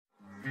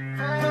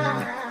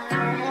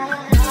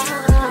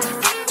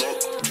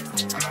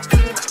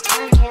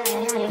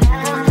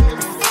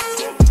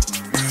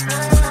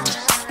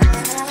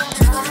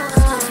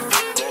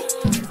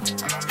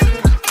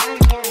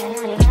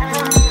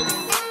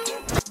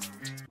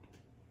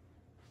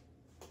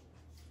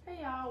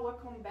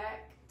welcome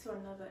back to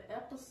another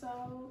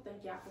episode.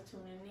 Thank y'all for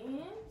tuning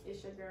in.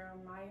 It's your girl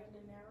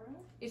MiahDinero.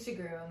 It's your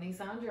girl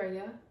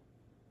NissaAndrea.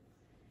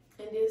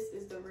 And this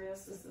is the Real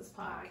Sisters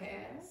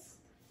Podcast.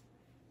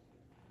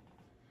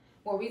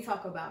 Where we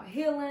talk about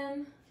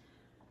healing,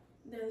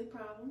 daily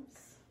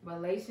problems,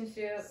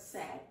 relationships,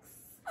 sex,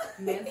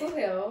 mental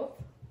health,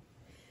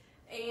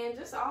 and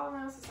just all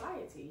around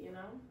society, you know?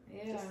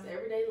 Yeah. Just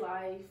everyday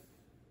life,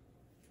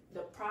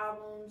 the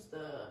problems,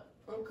 the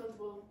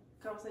uncomfortable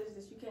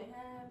conversations that you can't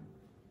have.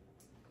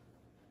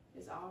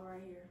 It's all right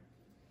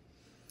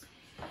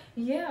here.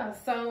 Yeah,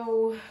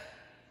 so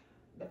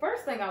the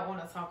first thing I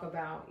want to talk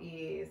about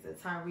is the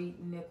Tyreek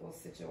Nichols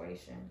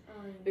situation.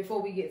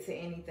 Before we get to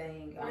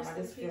anything, I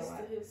just feel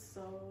like to his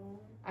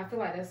soul. I feel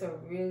like that's a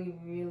really,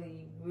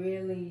 really,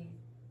 really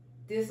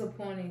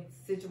disappointing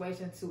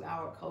situation to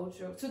our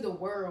culture, to the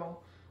world,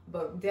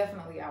 but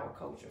definitely our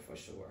culture for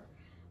sure.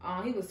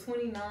 He was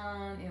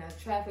 29 in a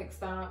traffic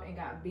stop and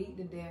got beat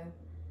to death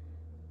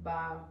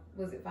by,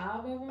 was it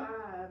 5 of them? 5.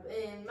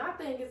 And my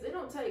thing is, it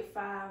don't take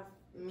 5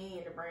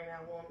 men to bring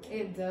that woman.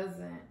 It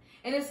doesn't.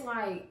 And it's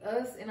like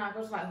us in our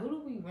culture, like, who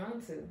do we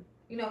run to?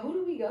 You know, who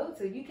do we go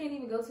to? You can't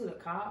even go to the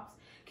cops.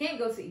 Can't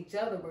go to each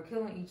other. We're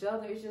killing each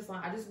other. It's just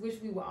like, I just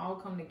wish we would all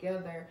come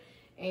together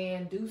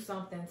and do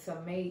something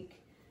to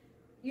make,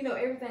 you know,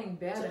 everything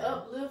better. To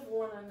uplift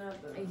one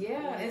another.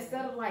 Yeah,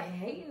 instead of like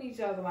hating each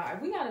other. Like,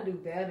 we got to do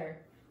better.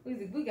 We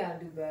got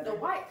to do better. The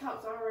white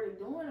cops already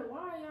doing it. Why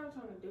are y'all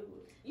trying to do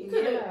it? You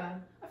could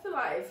have. I feel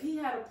like if he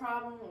had a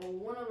problem or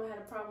one of them had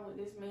a problem with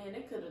this man,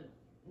 they could have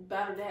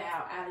battled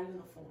that out of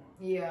uniform.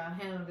 Yeah,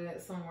 handled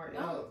it somewhere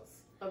else.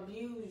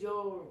 Abuse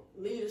your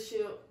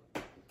leadership.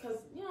 Because,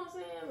 you know what I'm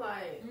saying?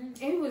 Like.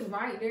 And he was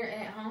right there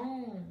at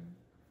home.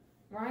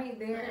 Right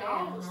there at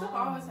home. Stuff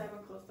always happen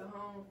close to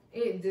home.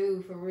 It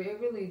do, for real. It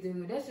really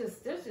do. That's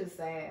just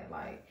sad.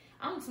 Like,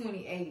 I'm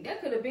 28.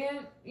 That could have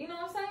been, you know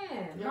what I'm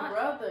saying? Your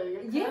brother,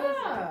 your cousin.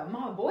 Yeah,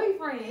 my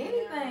boyfriend,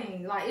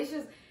 anything. Yeah. Like, it's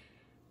just,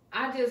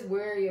 I just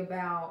worry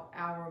about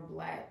our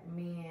black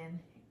men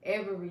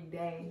every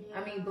day. Yeah.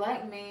 I mean,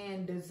 black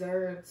men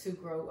deserve to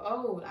grow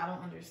old. I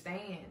don't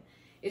understand.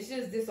 It's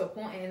just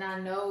disappointing. And I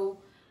know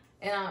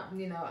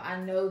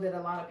that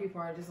a lot of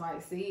people are just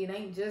like, see, it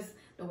ain't just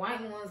the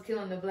white ones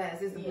killing the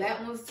blacks. It's the black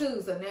ones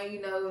too. So now,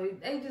 you know,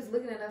 they just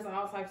looking at us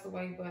all types of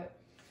way. But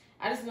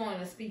I just wanted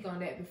to speak on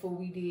that before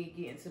we did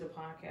get into the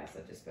podcast.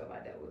 I just felt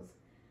like that was,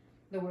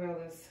 the world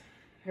is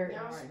hurting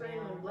y'all right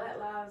screaming now. Black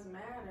Lives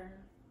Matter.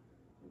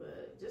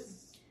 But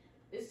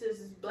it's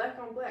just black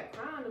on black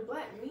crime. The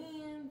black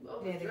men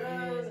over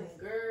drugs and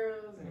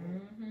girls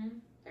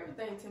and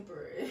everything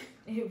temporary.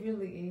 It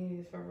really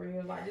is, for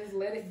real. Like, just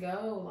let it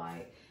go.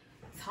 Like,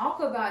 talk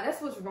about,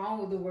 that's what's wrong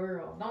with the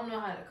world. Don't know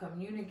how to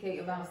communicate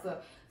about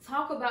stuff.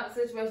 Talk about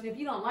the situation. If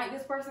you don't like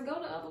this person, go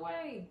the other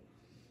way.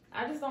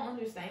 I just don't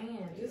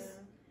understand. Just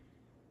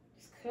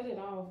cut it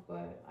off.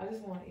 But I just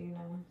want to, you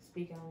know,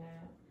 speak on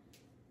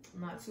that.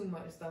 Not too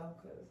much though,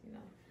 because, you know,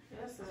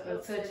 that's a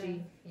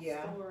touchy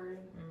story.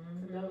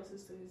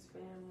 Condolences to his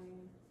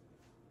family.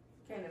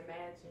 Can't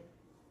imagine.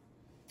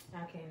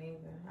 I can't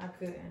either. I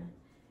couldn't.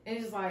 And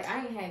it's just like, I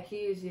ain't had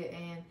kids yet,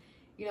 and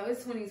you know,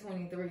 it's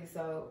 2023,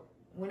 so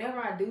whenever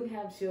I do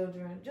have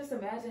children, just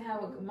imagine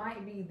how it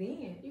might be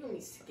then. You gonna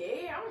be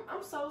scared?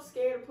 I'm so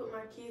scared to put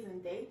my kids in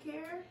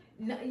daycare.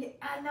 No,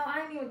 I know.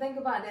 I didn't even think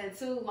about that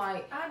too.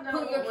 Like,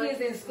 put your kids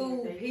in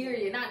school,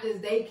 period. Not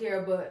just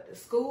daycare, but the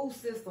school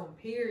system,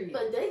 period.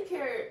 But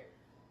daycare,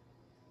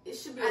 it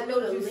should be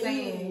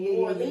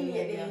more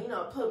lenient than, you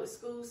know, public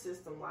school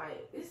system.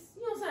 Like, it's,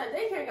 you know what I'm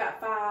saying? Daycare got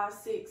 5,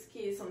 6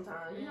 kids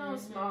sometimes, you know,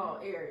 small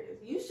areas.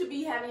 You should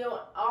be having your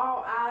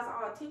all eyes,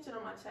 all attention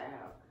on my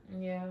child.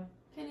 Yeah.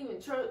 Can't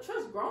even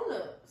trust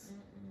grown-ups.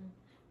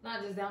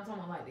 Not just that, I'm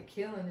talking about like the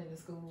killing in the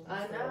schools.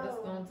 I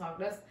know.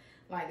 That's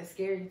like the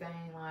scary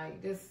thing.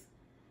 Like, the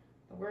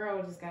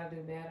world just gotta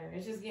do better.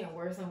 It's just getting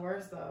worse and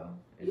worse though.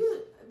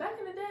 Back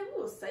in the day,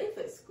 we were safe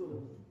at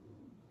school.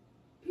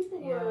 People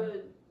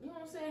would, you know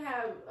what I'm saying,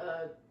 have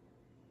a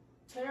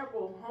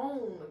terrible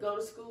home to go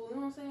to school, you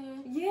know what I'm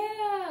saying?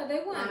 Yeah,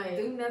 they wouldn't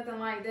do nothing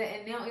like that.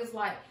 And now it's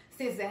like,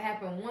 since it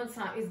happened one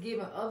time, it's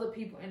giving other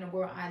people in the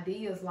world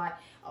ideas like,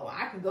 oh,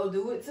 I can go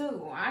do it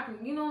too. Or I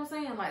can, you know what I'm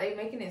saying? Like, they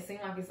making it seem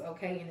like it's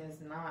okay, and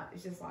it's not.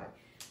 It's just like,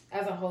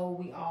 as a whole,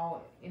 we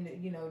all,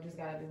 you know, just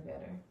gotta do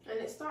better. And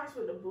it starts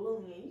with the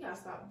bullying. You gotta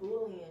stop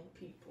bullying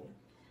people.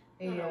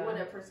 You know what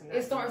that person got.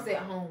 It starts at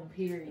home,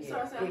 period. It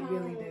home,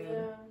 really do.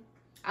 Yeah.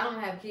 I don't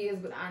have kids,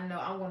 but I know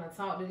I'm gonna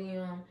talk to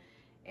them,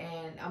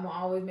 and I'm gonna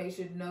always make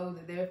sure to know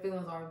that their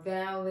feelings are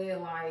valid.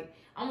 Like,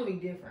 I'm gonna be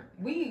different.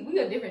 We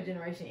a different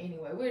generation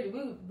anyway.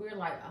 We're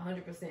like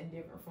 100%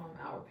 different from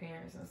our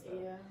parents and stuff.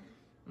 Yeah.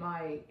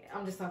 Like,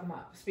 I'm just talking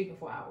about speaking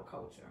for our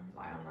culture.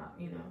 Like, I'm not,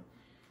 you know,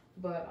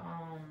 but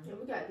yeah,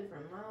 we got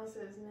different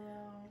mindsets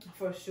now.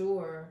 For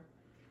sure.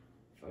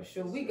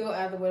 We go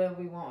after whatever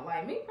we want.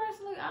 Like, me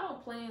personally, I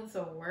don't plan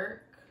to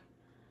work,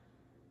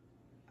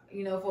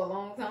 you know, for a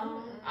long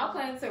time. I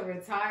plan to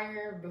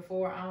retire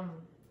before I'm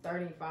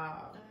 35.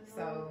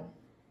 So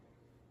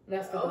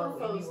That's the older goal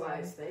folks anyway.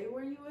 like, stay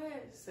where you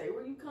at. Stay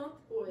where you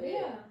comfortable at.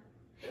 Yeah.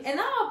 And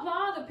I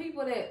applaud the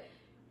people that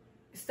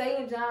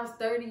stay in jobs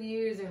 30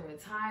 years and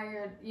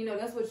retired. You know,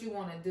 that's what you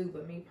want to do.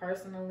 But me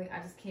personally, I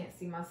just can't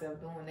see myself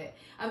doing that.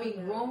 I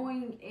mean,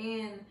 growing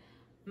in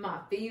my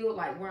field,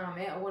 like where I'm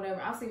at or whatever,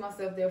 I see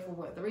myself there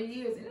for 3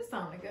 years, and it's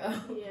time to go.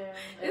 Yeah.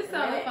 It's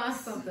time to find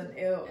something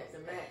else. At the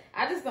max.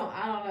 I don't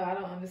know. I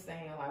don't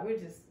understand. Like,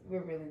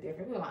 we're really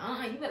different. We're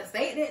like, you better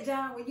stay at that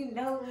job where you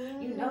know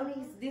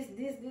this.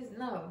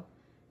 No.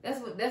 That's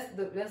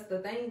the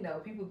thing though.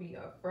 People be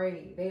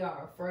afraid. They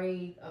are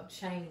afraid of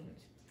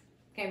change.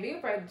 Can't be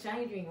afraid of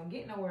change. You ain't gonna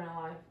get nowhere in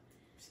life.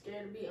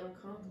 Scared to be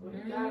uncomfortable.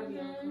 You gotta be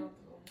uncomfortable.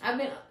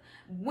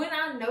 When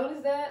I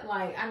noticed that,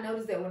 like, I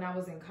noticed that when I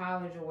was in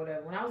college or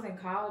whatever. When I was in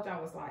college, I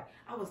was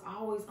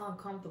always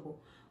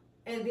uncomfortable.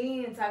 And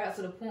then so I got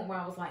to the point where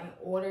I was like, in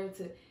order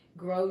to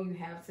grow, you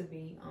have to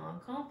be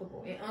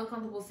uncomfortable in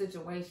uncomfortable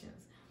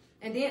situations.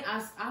 And then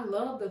I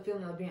love the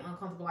feeling of being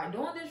uncomfortable. Like,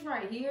 doing this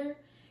right here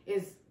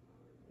is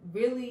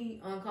really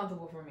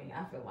uncomfortable for me,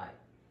 I feel like.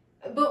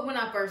 But when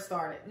I first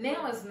started,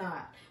 now it's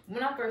not.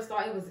 When I first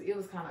started, it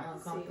was kind of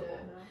uncomfortable.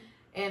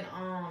 And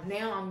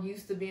now I'm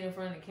used to being in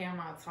front of the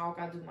camera. I talk,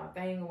 I do my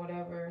thing or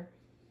whatever.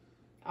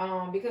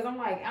 Because I'm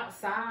like,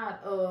 outside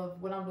of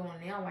what I'm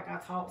doing now, like I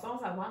talk. So I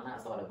was like, why not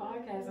start a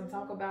podcast and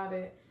talk about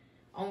it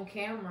on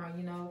camera,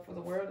 you know, for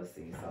the world to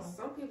see. So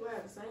some people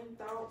have the same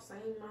thoughts,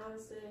 same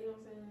mindset, you know what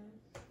I'm saying?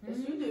 As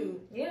you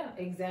do. Yeah,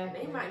 exactly.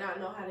 And they might not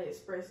know how to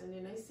express it, and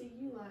then they see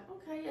you like,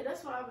 okay, yeah,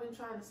 that's what I've been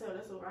trying to say.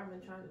 That's what I've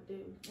been trying to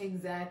do.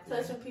 Exactly.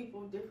 Touching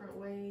people different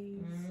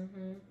ways.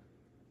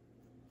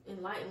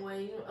 Enlightened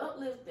way, you know,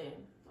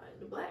 uplifting. Like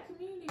the black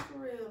community for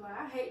real. Like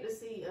I hate to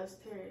see us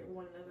tear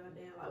one another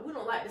down. Like we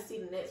don't like to see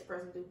the next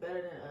person do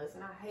better than us,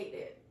 and I hate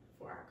that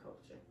for our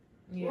culture.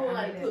 Yeah, we don't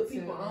like to put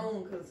people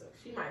on because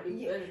she might do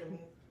better than me.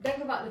 Think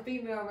about the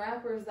female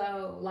rappers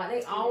though. Like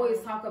they always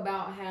talk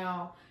about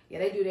how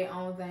they do their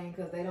own thing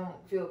because they don't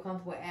feel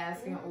comfortable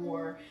asking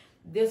or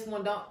this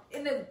one don't.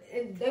 And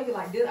they be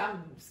like,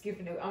 I'm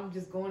skipping it. I'm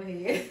just going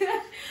ahead.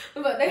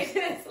 But they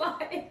just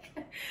like,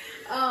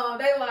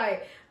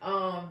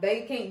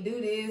 they can't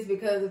do this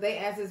because if they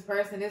ask this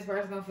person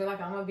gonna feel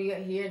like I'm gonna be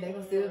here. They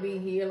gonna still be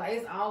here. Like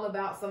it's all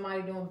about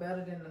somebody doing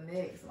better than the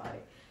next.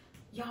 Like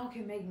y'all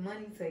can make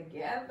money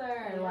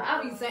together. Like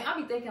I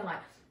be thinking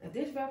like, if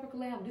this rapper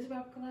collab,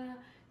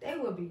 they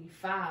would be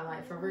fine,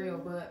 like for real.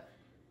 But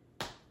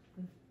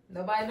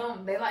nobody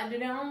don't. They like to do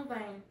their own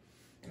thing,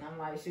 and I'm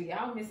like, shoot,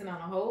 y'all missing on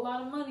a whole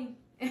lot of money,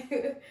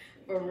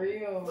 for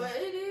real. But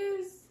it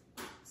is.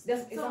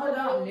 It's all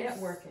about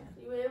networking.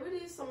 Yeah,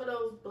 it is some of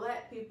those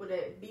black people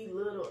that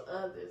belittle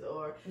others,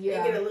 or they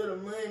get a little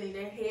money,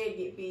 their head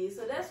get big.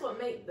 So that's what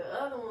make the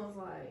other ones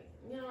like,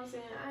 you know what I'm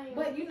saying?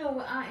 But you know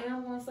what I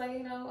am gonna say,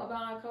 you know,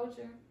 about our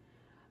culture.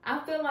 I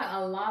feel like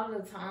a lot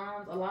of the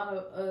times, a lot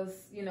of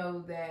us, you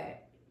know,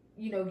 that,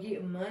 you know,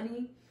 get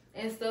money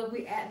and stuff,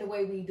 we act the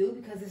way we do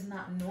because it's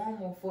not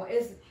normal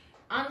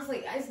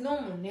honestly, it's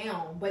normal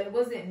now, but it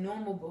wasn't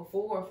normal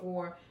before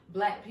for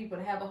black people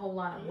to have a whole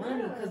lot of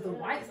money because the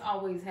whites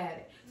always had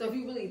it. So if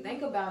you really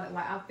think about it,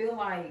 like, I feel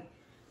like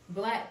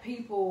black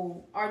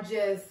people are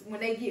just,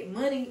 when they get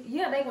money,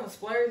 they gonna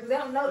splurge because they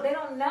don't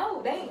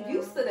know. They ain't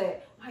used to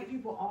that. White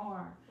people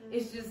are.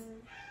 It's just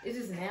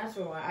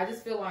natural. I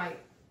just feel like,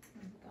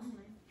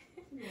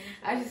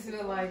 I don't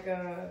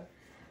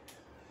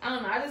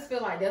know. I just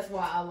feel like that's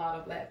why a lot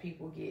of black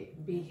people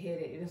get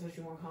big-headed. That's what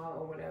you want to call it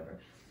or whatever.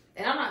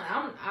 And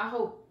I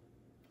hope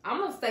I'm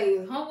going to stay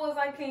as humble as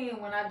I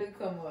can when I do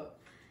come up.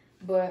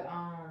 But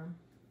I'm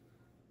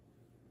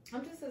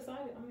just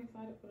excited. I'm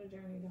excited for the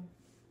journey, though.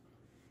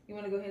 You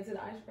want to go ahead to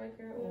the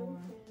icebreaker? Or?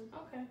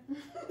 Okay.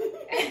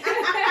 I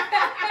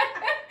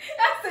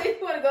said you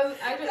want to go to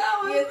the icebreaker.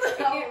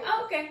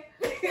 Okay.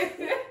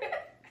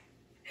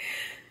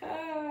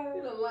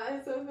 You know,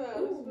 lying so fast.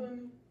 It's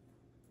funny.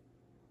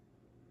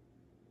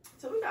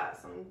 So we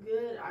got some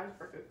good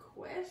icebreaker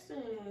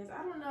questions.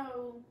 I don't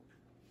know.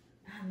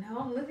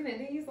 I'm looking at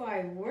these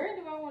like, where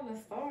do I want to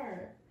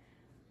start?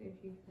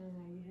 If you feel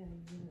like you had a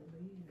good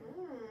lead. I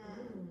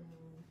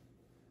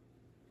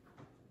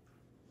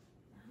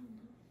don't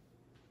know.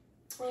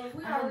 Well, if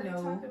we already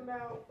talking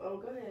about,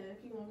 go ahead.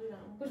 If you want to do that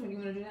one. Which one? You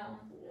want to do that one?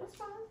 That's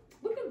fine.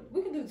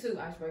 We can do 2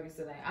 icebreakers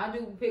today. I'll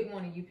do pick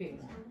one and you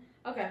pick one.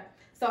 Okay.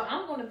 So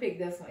I'm going to pick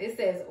this one. It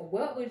says,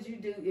 what would you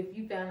do if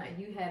you found out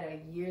you had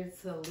a year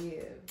to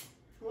live?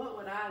 What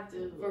would I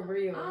do? For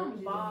real.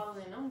 I'm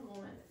balling. I'm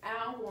going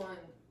out. I'm going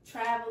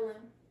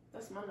traveling.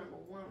 That's my number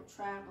one.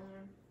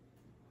 Traveling.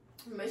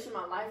 Make sure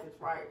my life is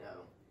right,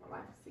 though. My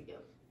life is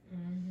together.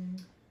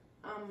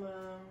 I'm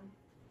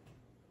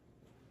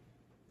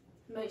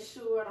make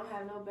sure I don't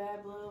have no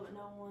bad blood with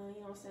no one. You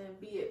know what I'm saying?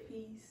 Be at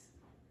peace.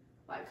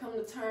 Like, come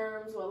to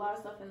terms with a lot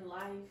of stuff in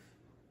life.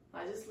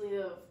 Like, just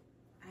live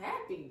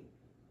happy.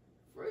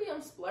 Free.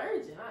 I'm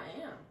splurging. I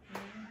am.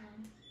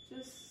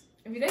 Just.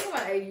 If you think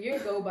about it, a year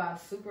go by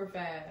super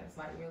fast,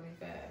 like really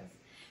fast.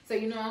 So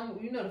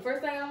the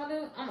first thing I'm gonna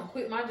do, I'm gonna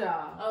quit my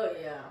job. Oh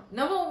yeah.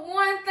 Number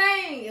one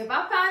thing, if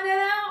I find that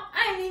out,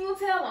 I ain't even gonna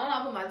tell them. I'm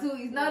I put my 2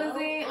 weeks notice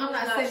in. I'm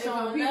not sending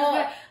showing no people up.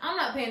 back. I'm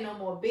not paying no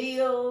more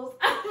bills.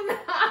 I'm not.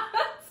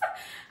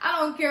 I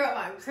don't care about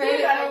my credit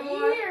You got no a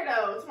more. year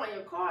though. It's on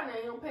your car now.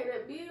 You don't pay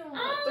that bill.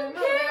 I don't 3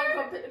 months, they care. gonna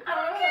come pick the car I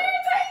up. don't care.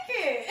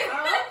 Take it.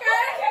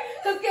 Okay.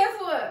 Cause guess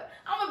what?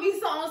 I'm gonna be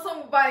on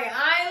somebody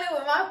island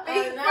with my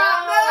feet I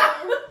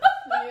propped know. up.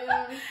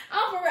 Yeah.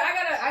 I'm for real.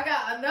 I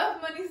got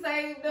enough money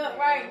saved up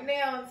right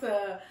now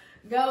to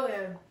go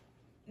and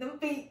them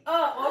feet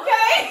up.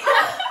 Okay.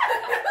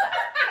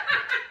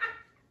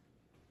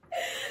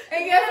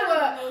 And guess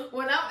what?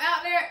 When I'm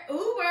out there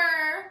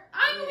Uber,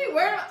 I ain't gonna be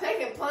worried about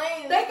taking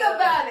planes. Think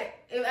about it.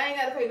 If I ain't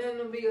gotta pay none of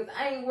them bills,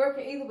 I ain't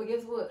working either. But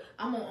guess what?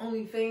 I'm on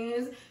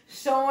OnlyFans,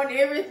 showing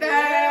everything.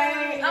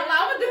 Yeah. I'm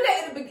gonna do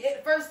that in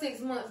the first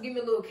 6 months. Give me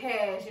a little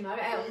cash, you know. I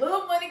got a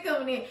little money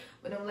coming in,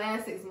 but them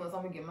last 6 months,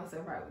 I'm gonna get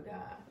myself right with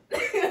God.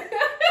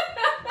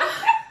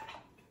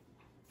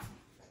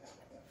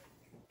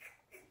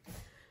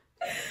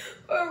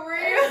 For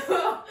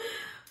real.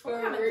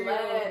 I'm kind of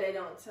glad they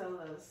don't tell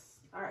us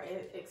our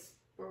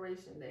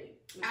expiration date.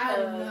 I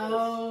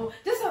know.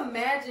 Just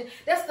imagine.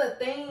 That's the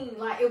thing.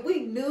 Like, if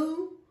we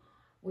knew,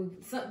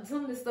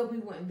 some of the stuff we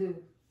wouldn't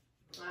do.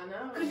 I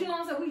know. Because you know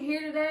what I'm saying? We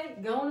here today,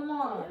 gone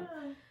tomorrow.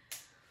 Yeah.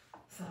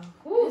 So,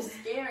 it's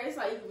scary. It's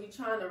like you could be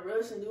trying to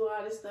rush and do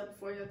all this stuff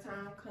before your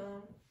time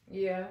comes.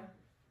 Yeah.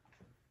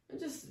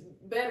 It's just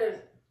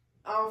better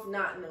off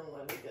not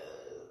knowing because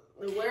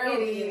the world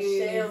is in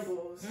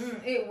shambles.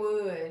 It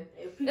would.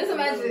 Just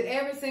imagine if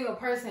every single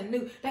person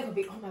knew. That could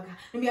be, oh my God,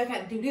 maybe I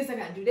got to do this, I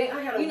got to do that.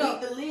 I got to week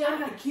to live, I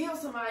got to kill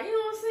somebody. You know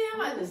what I'm saying? I'm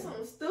like, this is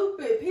something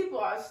stupid. People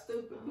are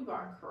stupid. People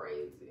are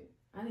crazy.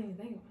 I didn't even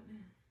think about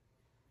that.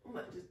 I'm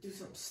about to just do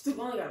something stupid.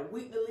 I only got a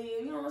week to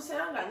live. You know what I'm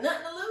saying? I don't got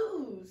nothing to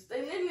lose.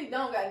 They literally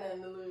don't got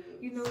nothing to lose.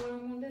 You know what I'm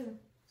going to do?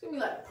 It's going to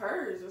be like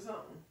purge or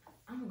something.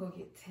 I'm going to go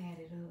get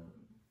tatted up.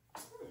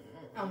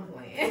 I'm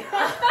playing.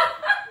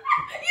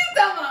 You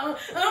talking about,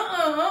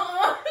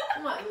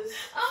 I'm like,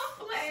 I'm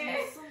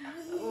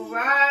playing.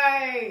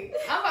 Right.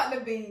 I'm about to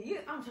be,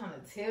 I'm trying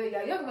to tell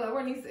y'all. Y'all can be like,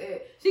 where Nissa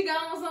at? She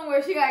gone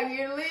somewhere. She got a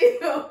year to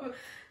live.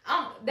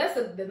 That's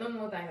the number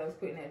one thing I was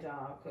quitting that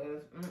job.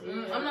 Because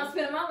I'm not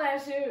spending my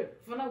last year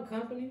for no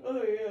company. Oh,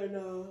 yeah,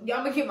 no.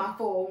 Y'all gonna get my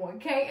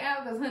 401k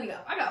out. Because, honey,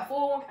 I got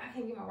 401k. I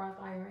can't get my Roth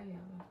IRA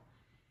out.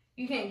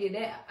 You can't get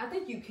that. I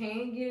think you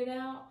can get it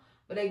out.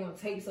 But they going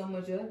to take so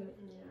much of it.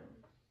 Yeah.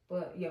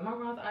 But, yeah, my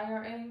Roth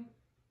IRA.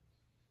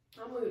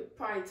 I'm going to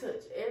probably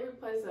touch every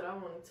place that I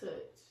want to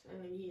touch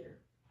in a year.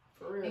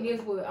 For real. And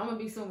guess what? I'm going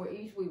to be somewhere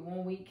each week.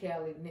 1 week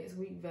Cali, the next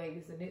week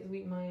Vegas, the next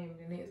week Miami,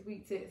 the next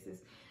week Texas.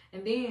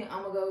 And then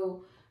I'm going to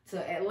go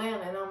to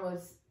Atlanta and I'm going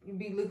to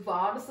be looking for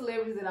all the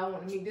celebrities that I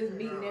want to meet. Just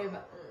meeting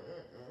everybody.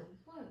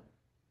 What?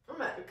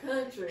 I'm out the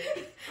country.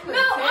 No,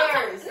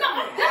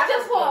 that's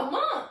just for a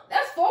month.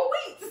 That's 4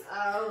 weeks.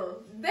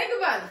 Oh. Think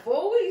about it.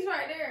 4 weeks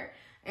right there.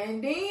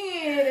 And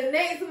then the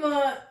next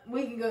month,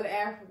 we can go to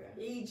Africa.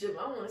 Egypt.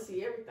 I want to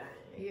see everything.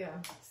 Yeah.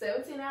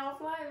 17-hour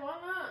flight. Why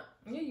not?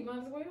 Yeah, you might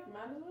as well.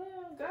 Might as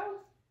well. Go.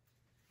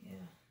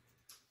 Yeah.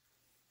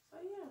 So,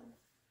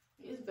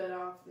 yeah. It's better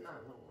off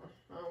not knowing.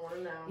 I don't want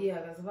to know.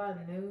 Yeah, that's what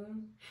I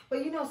knew.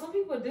 But, you know, some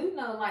people do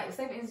know. Like,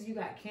 say, for instance, you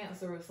got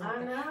cancer or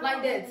something. I know.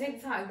 Like that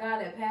TikTok guy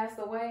that passed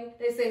away.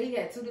 They said he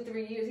had 2 to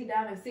 3 years. He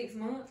died in 6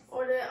 months.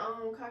 Or that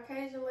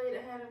Caucasian lady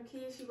that had them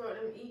kids. She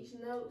wrote them each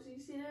notes. You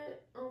see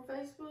that on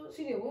Facebook?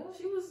 She did what?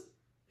 She was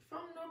from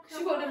North Carolina.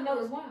 She wrote them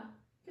notes. Why?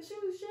 Because she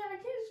had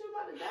kids. She was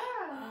about to die.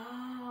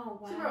 Oh,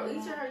 wow. She wrote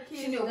each of her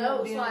kids' She didn't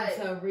notes. want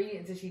them to read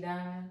until she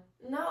died.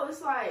 No,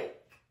 it's like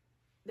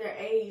their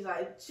age.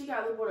 Like, she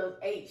got to look for those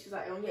age. She's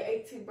like, on your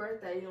 18th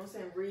birthday, you know what I'm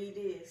saying, read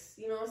this.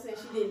 You know what I'm saying?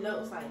 She did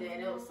notes like that.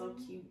 And that was so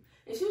cute.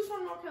 And she was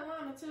from North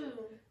Carolina, too.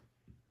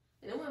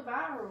 And it went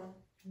viral.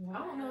 Wow. I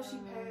don't know if she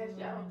passed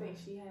yet. I don't think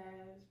she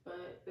has.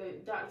 But the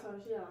doctor told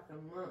her she had like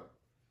a month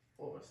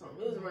or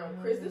something. It was around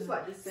Christmas. It was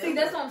like December. See,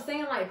 that's what I'm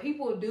saying. Like,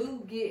 people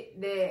do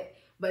get that,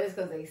 but it's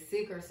because they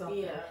sick or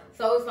something. Yeah.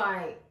 So it's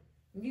like,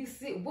 you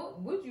sick. What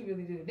would you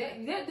really do?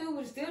 That dude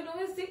was still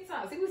doing his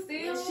TikToks. He was still.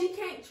 Yeah, she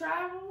can't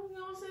travel. You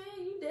know what I'm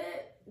saying? You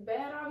that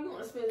bad off. You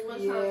want to spend as much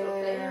time with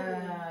your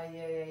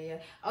family. Yeah.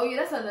 Oh yeah,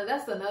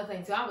 that's another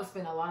thing too. I would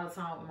spend a lot of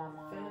time with my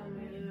mom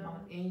family,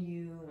 and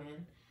you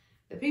and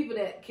the people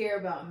that care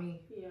about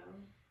me. Yeah.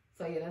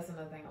 So yeah, that's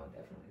another thing I would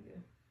definitely do.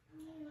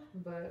 Yeah.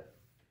 But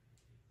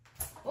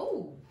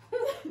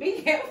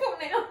be careful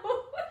now.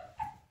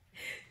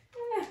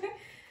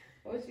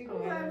 What you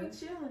going? I'm glad we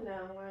chilling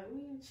now. Like, we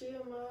in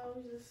chill mode.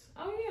 We just.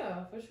 Oh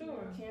yeah, for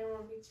sure.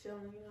 Camera be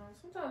chilling. You know,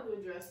 sometimes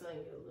we dress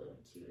like a little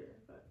cuter,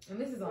 but and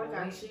this is like on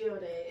our chill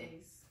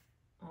days.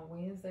 On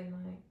Wednesday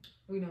night,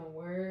 we don't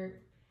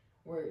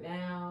worked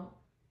out.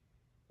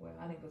 Well,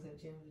 I didn't go to the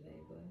gym today,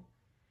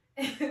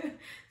 but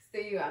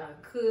still gotta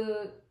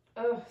cook.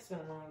 Oh, it's been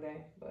a long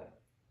day, but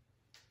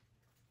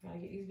gotta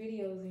get these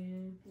videos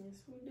in.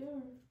 Yes, we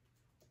do.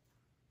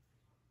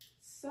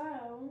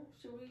 So,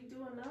 should we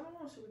do another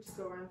one, or should we just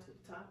go right into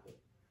the topic?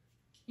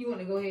 You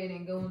want to go ahead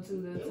and go into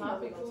the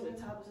topic? Go to the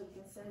topic so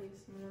we can say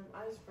some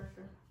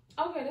icebreaker.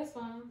 Okay, that's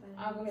fine.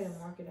 I'll go ahead and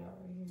mark it out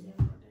right here. Yeah,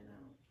 mark that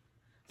out.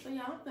 So,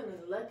 I'm feeling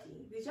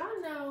lucky. Did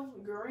y'all know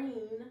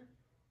green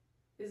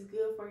is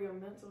good for your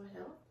mental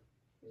health?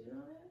 Did you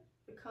know that?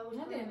 The color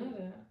green. I didn't know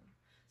that.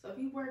 So if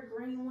you wear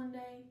green one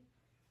day,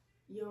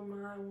 your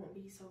mind won't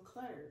be so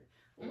cluttered.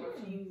 Or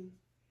if you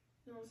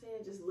know what I'm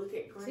saying, just look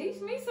at green.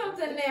 Teach me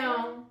something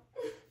now.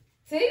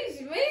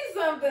 Teach me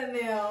something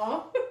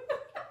now.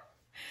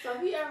 So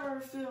if you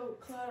ever feel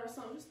cluttered or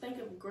something, just think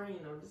of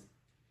green or just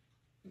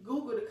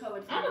Google the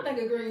color green. I don't think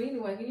of green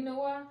anyway. You know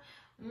why?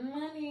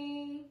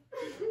 Money.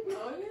 Oh yeah,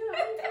 I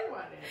didn't think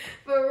about that.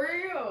 For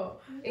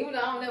real. Even though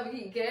I don't never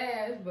keep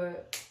cash,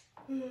 but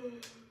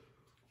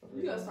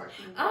you gotta start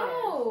keeping cash.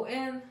 Oh,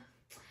 and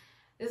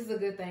this is a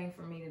good thing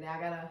for me today. I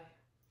got a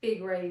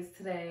big raise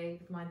today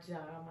with my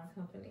job, my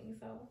company.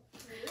 So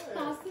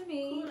nice to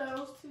me.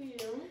 Kudos to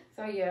you.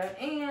 So yeah,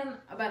 and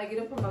I'm about to get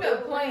a promotion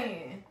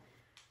plan.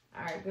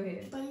 All right, go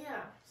ahead. But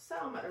yeah, so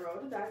I'm about to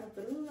roll the dice. I'm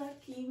feeling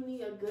lucky. We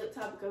need a good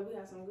topic because we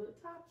have some good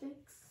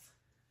topics.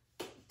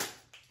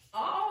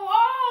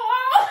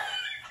 Oh.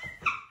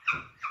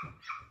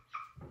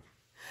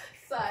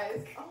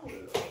 Size. Oh,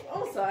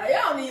 I'm sorry.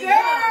 Y'all need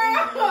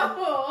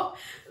Girl.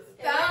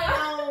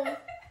 Stop.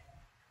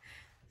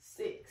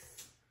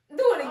 6. Do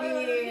it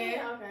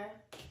again. Okay.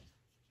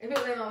 If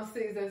it ain't on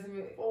 6, that's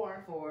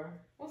 4. 4.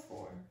 What's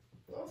 4?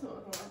 What's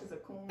like it's a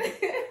coon.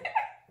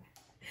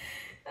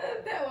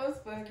 That was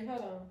funny.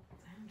 Hold on.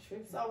 I'm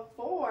tripping. So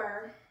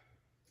 4.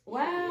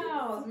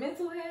 Wow, it's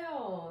mental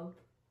health.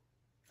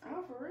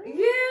 Oh, for real? Yeah,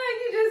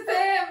 you just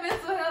said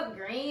mental health.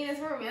 Green is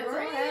for mental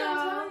Green, health.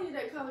 I'm telling you,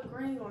 that color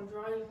green gonna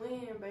draw you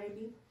in,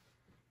 baby.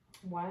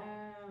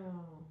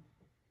 Wow.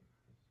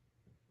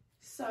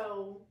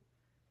 So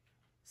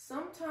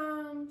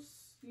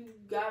sometimes you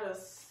gotta,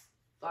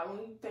 like when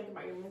you think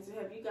about your mental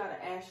health, you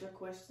gotta ask your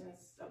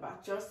questions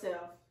about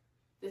yourself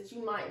that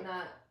you might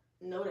not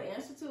know the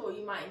answer to, or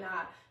you might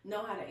not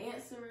know how to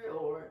answer it,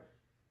 or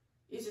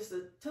it's just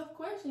a tough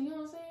question. You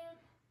know what I'm saying?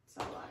 So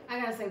like, I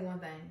gotta say one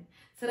thing.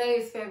 Today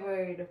is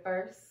February the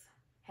 1st.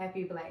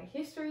 Happy Black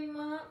History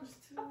Month.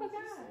 I forgot.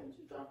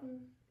 You dropping?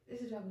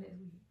 This is dropping next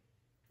week.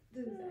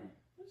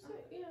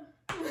 Yeah.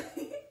 I'm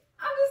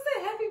just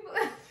saying happy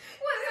Black.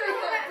 What is it?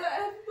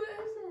 Black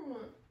History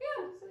Month.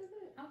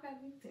 Yeah. Okay,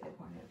 you can take that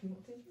part out if you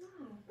want to.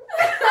 no.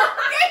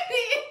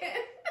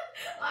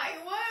 Like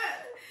what?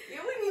 Yeah,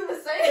 we didn't even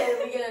say that at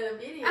the beginning of the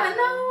video. I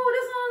know,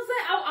 that's what I'm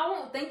saying. I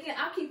won't thinking.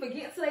 I keep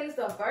forgetting today's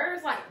the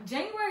 1st. Like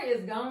January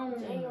is gone.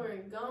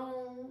 January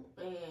gone,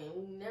 and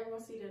we never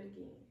gonna see that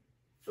again.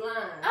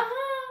 Flying.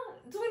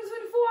 2024.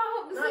 I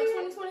hope to see.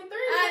 2023.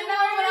 I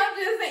know, but I'm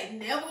just saying,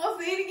 never gonna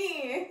see it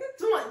again.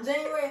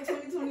 January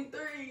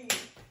 2023.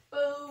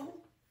 Boo.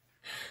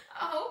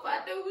 I hope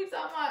I do. We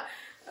talking about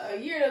a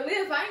year to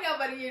live. If I ain't got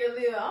about a year to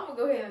live, I'm gonna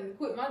go ahead and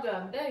quit my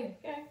job today.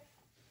 Okay.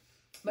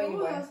 But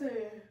anyway. What I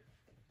said?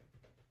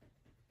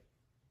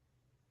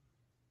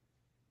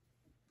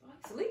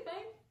 Sleep,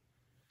 ain't?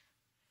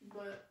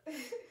 But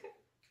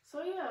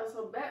so yeah,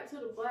 so back to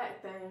the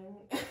black thing.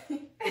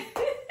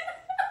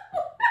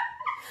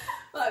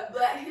 Like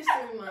Black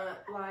History Month,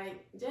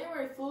 like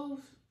January Fools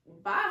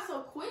by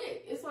so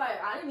quick. It's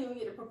like I didn't even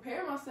get to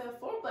prepare myself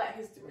for Black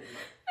History Month.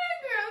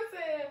 That girl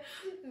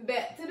said,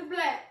 back to the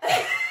black.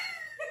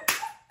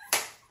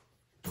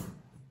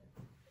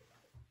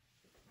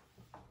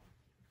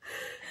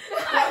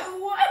 Like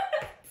what?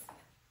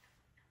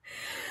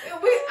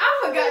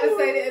 I forgot to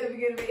say that at the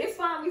beginning. It's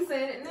fine, we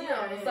saying it now.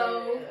 Yeah,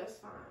 So that's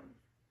fine.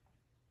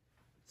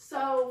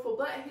 So for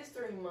Black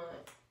History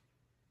Month,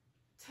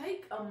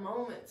 take a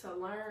moment to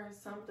learn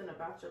something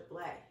about your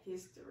Black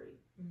history.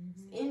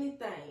 Mm-hmm.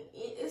 Anything.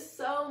 It's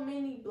so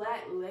many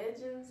Black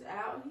legends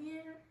out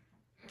here.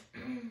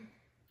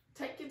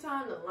 Take your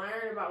time to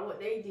learn about what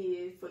they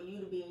did for you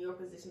to be in your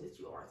position that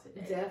you are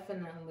today.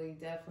 Definitely.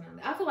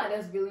 I feel like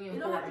that's really important. You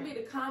don't have to be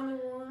the common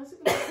ones.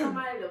 It can be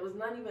somebody that was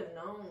not even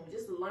known.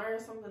 Just learn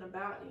something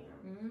about them.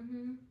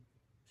 Mm-hmm.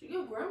 So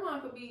your grandma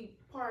could be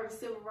part of the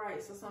civil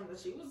rights or something.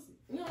 She was,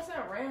 you know what I'm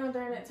saying, around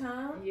during that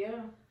time. Yeah.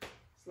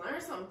 Just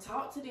learn something,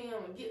 talk to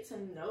them, and get to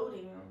know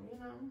them, you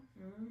know?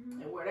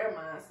 Mm-hmm. And where their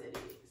mindset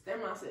is. Their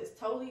mindset is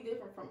totally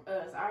different from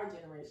us, our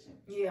generation.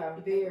 Yeah,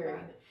 very.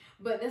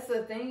 But that's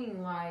the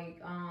thing,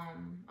 like,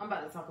 I'm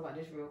about to talk about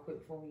this real quick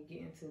before we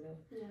get into the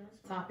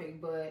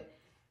topic, but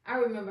I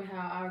remember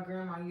how our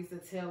grandma used to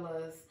tell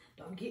us,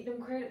 don't get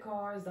them credit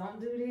cards,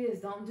 don't do this,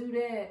 don't do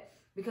that,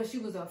 because she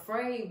was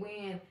afraid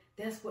when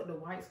that's what the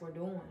whites were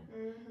doing.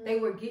 Mm-hmm. They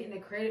were getting the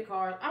credit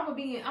cards. I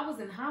was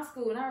in high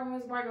school, and I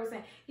remember this white girl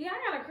saying, yeah,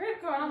 I got a credit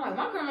card. I'm like,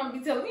 my grandma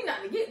be telling me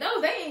not to get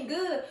those. They ain't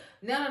good.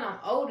 Now that I'm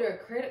older,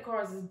 credit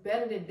cards is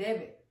better than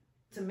debit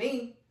to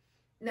me.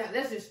 Now,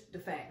 that's just the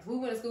facts. We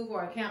went to school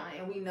for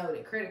accounting, and we know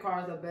that credit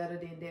cards are better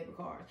than debit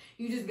cards.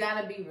 You just got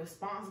to be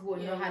responsible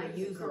and know how to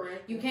use them.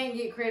 You can't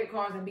get credit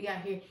cards and be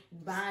out here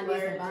buying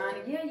this and buying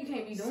it. Yeah, you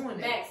can't be doing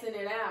that. Maxing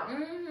it out.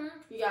 Mm-hmm.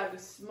 You got to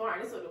be smart.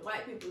 That's what the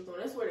white people doing.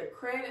 That's where the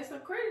credit. So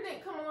credit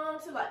didn't come along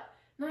till like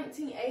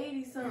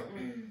 1980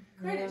 something.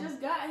 Credit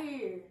just got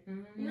here.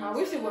 You know, I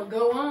wish it would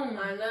go on.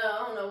 I know.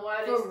 I don't know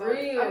why they For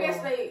real. I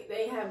guess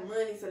they have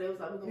money, so they was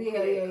like, we're gonna put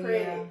that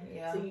credit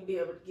so you be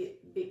able to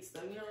get big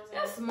stuff. You know what I'm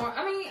saying? That's smart.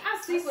 I mean,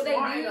 I see what they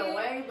did in a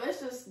way, but it's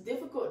just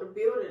difficult to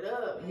build it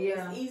up. And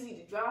it's easy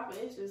to drop it.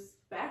 It's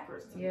just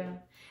backwards to me.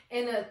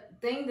 And the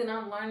thing that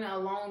I'm learning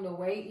along the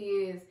way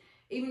is,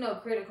 even though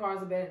credit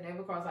cards are better than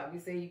debit cards, like we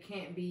said, you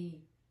can't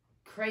be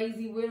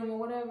crazy with them or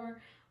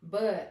whatever,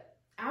 but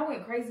I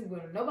went crazy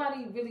with them.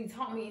 Nobody really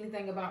taught me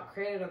anything about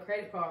credit or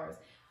credit cards.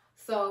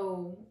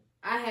 So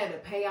I had to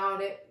pay all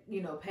that,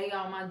 pay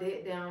all my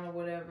debt down or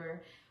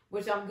whatever,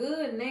 which I'm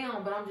good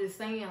now, but I'm just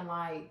saying,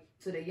 like,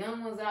 to the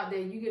young ones out there,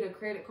 you get a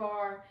credit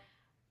card,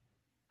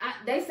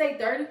 they say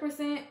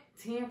 30%,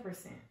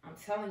 10%. I'm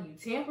telling you,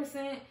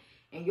 10%,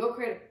 and your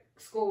credit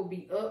score will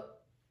be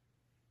up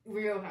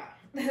real high.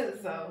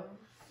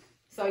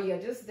 So yeah,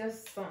 just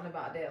something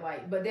about that.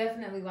 Like, but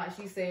definitely, like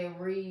she said,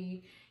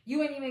 read.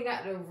 You ain't even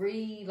got to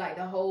read like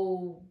the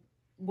whole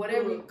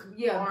book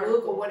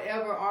or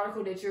whatever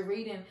article that you're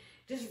reading.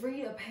 Just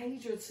read a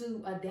page or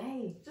two a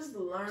day. Just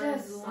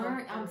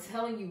learn. I'm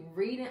telling you,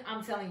 reading.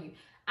 I'm telling you,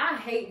 I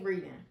hate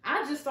reading.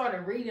 I just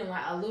started reading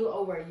like a little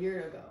over a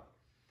year ago,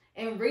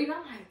 and reading,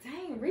 I'm like,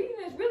 dang, reading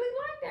is really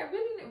like that.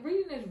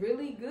 Reading is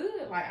really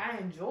good. Like, I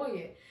enjoy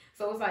it.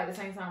 So it's like at the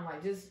same time,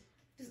 like just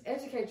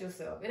educate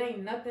yourself. It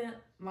ain't nothing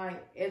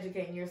like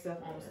educating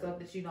yourself on stuff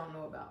that you don't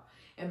know about.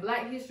 And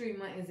Black History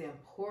Month is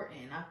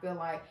important. I feel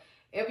like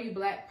every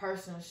Black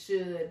person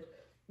should,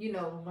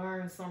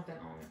 learn something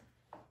on it.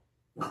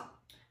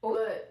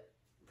 But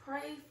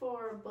pray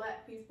for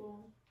Black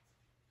people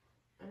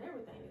and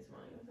everything this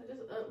month.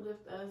 Just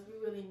uplift us. We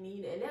really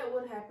need it. And that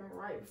would happen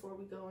right before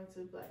we go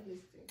into Black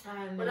History.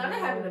 I know. But now that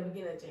happened at the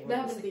beginning of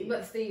January.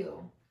 But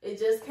still. It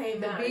just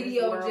came out. The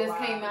video just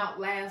came out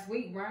last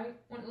week, right?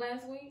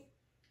 Last week?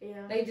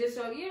 Yeah. They just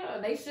showed,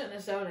 they shouldn't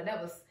have showed it.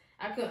 That was,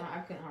 I couldn't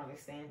hardly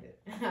stand it.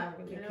 I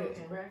really couldn't. It was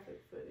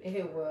graphic footage.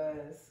 It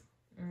was.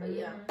 But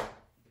yeah.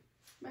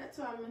 Back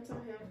to our mental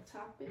health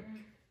topic.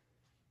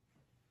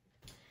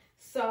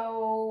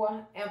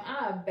 So, am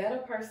I a better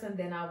person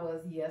than I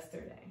was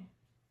yesterday?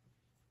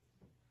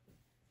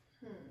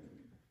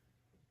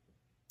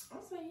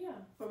 I'll say yeah,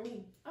 for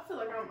me. I feel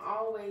like I'm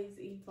always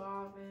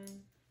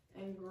evolving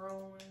and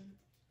growing.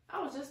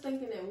 I was just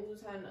thinking that we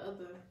was having the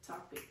other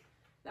topic.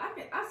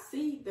 I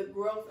see the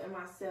growth in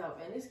myself,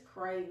 and it's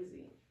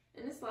crazy.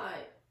 And it's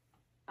like,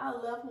 I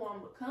love who I'm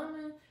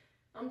becoming.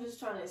 I'm just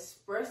trying to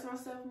express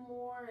myself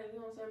more, and you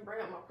know what I'm saying, bring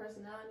out my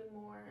personality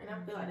more. And I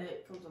feel like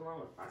that comes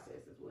along with the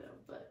process as well.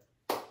 But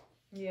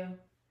yeah.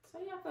 So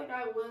yeah, I feel like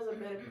I was a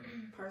better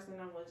person than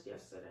I was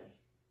yesterday.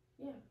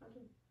 Yeah, I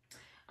do.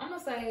 I'm going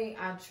to say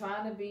I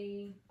try to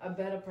be a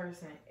better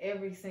person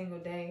every single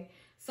day.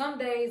 Some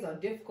days are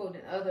difficult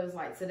than others.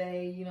 Like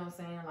today, you know what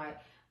I'm saying? Like,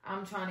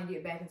 I'm trying to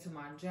get back into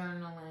my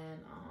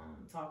journaling,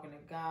 talking to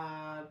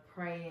God,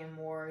 praying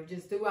more,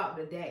 just throughout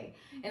the day.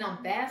 And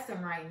I'm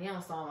fasting right now,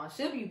 so I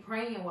should be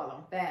praying while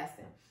I'm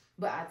fasting.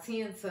 But I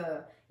tend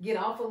to get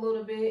off a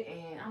little bit,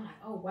 and I'm like,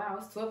 oh, wow,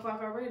 it's 12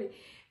 o'clock already.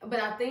 But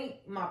I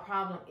think my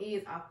problem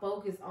is I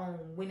focus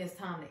on when it's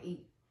time to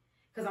eat.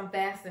 Because I'm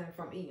fasting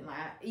from eating. Like,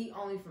 I eat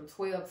only from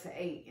 12 to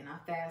 8, and I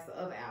fast the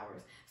other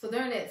hours. So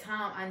during that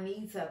time, I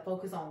need to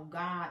focus on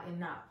God and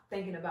not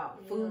thinking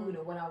about food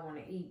and what I want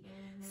to eat.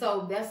 Mm-hmm.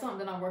 So that's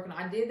something that I'm working on.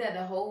 I did that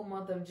the whole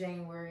month of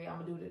January.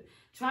 I'm going to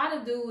try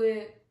to do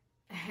it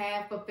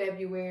half of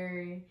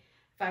February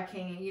if I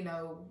can.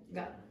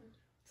 Got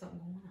something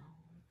going on.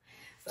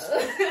 So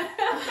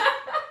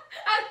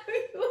I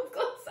knew you was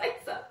going to say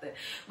something.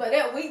 But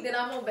that week that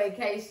I'm on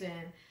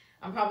vacation,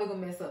 I'm probably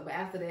going to mess up, but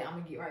after that, I'm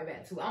going to get right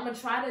back to it. I'm going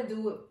to try to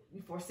do it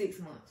for 6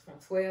 months, from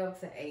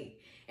 12 to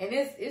 8. And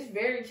it's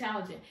very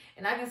challenging.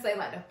 And I can say,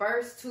 like, the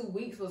first 2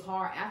 weeks was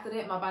hard. After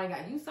that, my body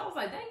got used to it. I was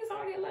like, dang, it's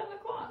already 11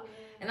 o'clock.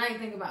 And I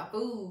didn't think about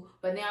food,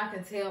 but now I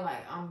can tell,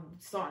 like, I'm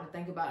starting to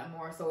think about it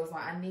more. So it's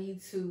like, I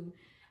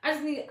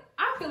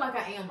feel like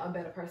I am a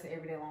better person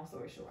every day, long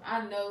story short.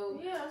 I know.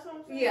 Yeah, that's what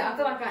I'm saying. Yeah, I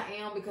feel like I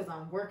am because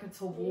I'm working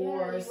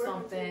towards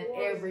something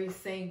every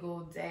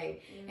single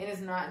day. And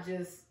it's not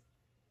just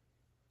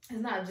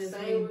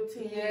same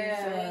routine,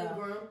 same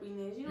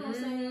grumpiness, you know what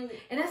I'm saying?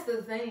 And that's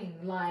the thing,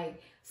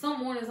 like, some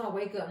mornings I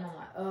wake up and I'm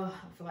like, I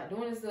feel like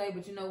doing this today,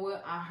 but you know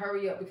what? I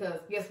hurry up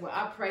because guess what?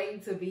 I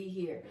prayed to be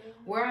here.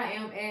 Where I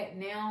am at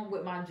now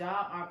with my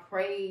job, I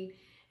prayed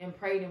and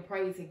prayed and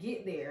prayed to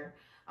get there.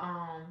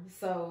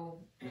 So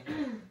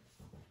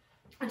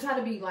I try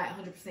to be like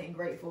 100%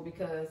 grateful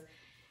because,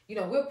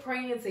 we're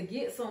praying to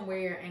get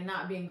somewhere and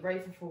not being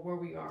grateful for where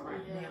we are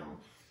right now.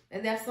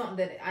 And that's something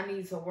that I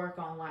need to work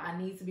on. Like, I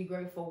need to be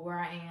grateful where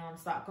I am,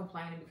 stop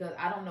complaining, because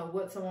I don't know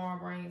what tomorrow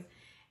brings.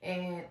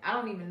 And I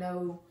don't even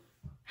know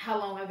how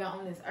long I got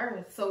on this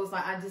earth. So it's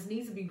like, I just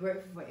need to be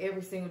grateful for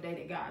every single day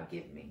that God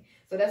gives me.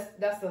 So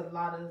that's a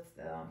lot of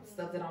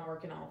stuff that I'm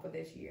working on for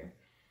this year.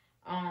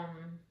 But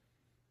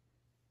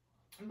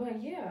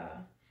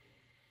yeah.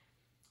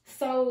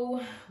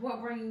 So what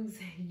brings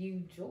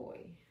you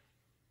joy?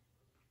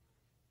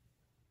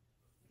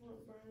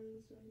 What brings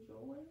brings me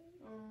joy?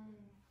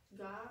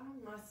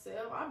 God,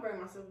 myself. I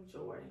bring myself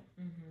joy.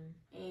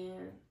 Mm-hmm.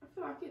 And I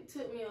feel like it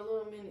took me a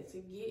little minute to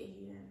get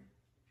here.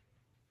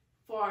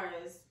 Far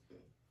as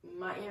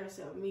my inner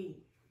self, me,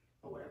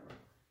 or whatever.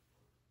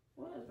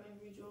 What else brings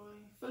me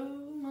joy?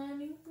 Food,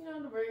 money,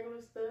 the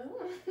regular stuff.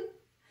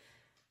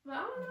 But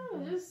I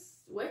don't know,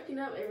 just waking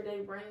up every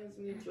day brings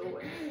me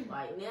joy.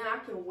 Like, now I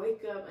can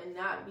wake up and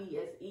not be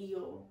as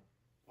ill.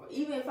 Or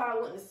even if I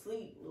went to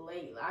sleep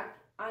late, like,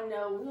 I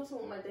know that's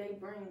what my day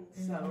brings.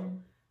 Mm-hmm. So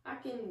I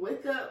can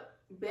wake up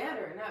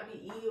better and not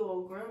be ill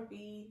or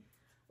grumpy.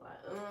 Like,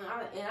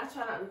 I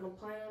try not to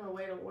complain on the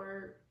way to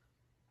work.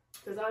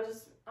 Because I'll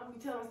be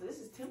telling myself, this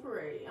is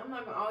temporary. I'm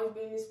not going to always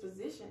be in this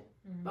position.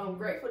 Mm-hmm. But I'm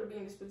grateful to be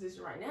in this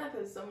position right now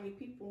because so many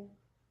people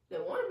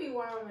that want to be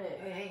where I'm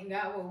at. They ain't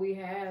got what we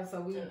have, so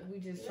we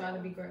just try to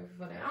be grateful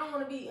for that. I don't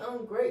want to be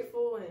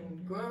ungrateful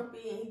and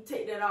grumpy and he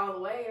take that all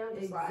away. I'm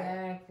just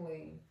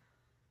exactly.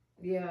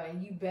 Yeah,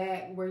 and you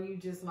back where you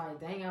just like,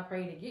 dang, I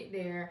prayed to get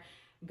there.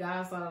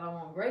 God saw that I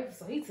wasn't grateful,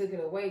 so he took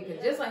it away.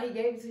 Because just like he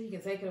gave it to you, he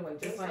can take it away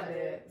just like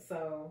that.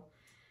 So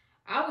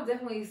I would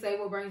definitely say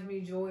what brings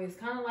me joy is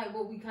kind of like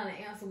what we kind of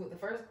answered with the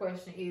first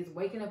question is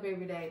waking up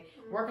every day,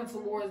 working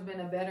towards being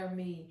a better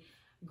me,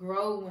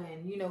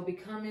 growing,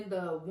 becoming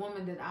the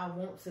woman that I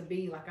want to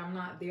be. Like, I'm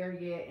not there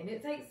yet, and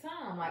it takes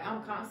time. Like,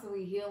 I'm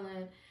constantly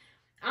healing.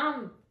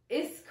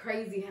 It's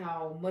crazy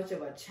how much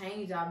of a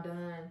change I've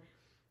done.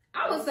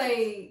 I would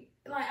say,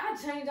 like, I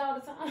change all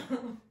the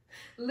time.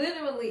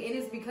 Literally, and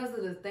it's because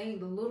of the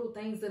little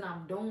things that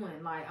I'm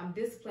doing. Like, I'm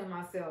disciplining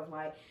myself.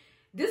 Like,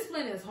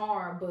 discipline is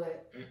hard,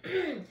 but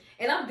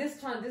and I'm just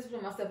trying to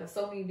discipline myself in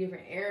so many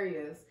different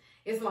areas.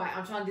 It's like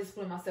I'm trying to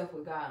discipline myself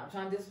with God. I'm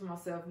trying to discipline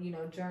myself,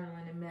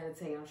 journaling and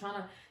meditating. I'm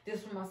trying to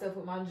discipline myself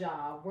with my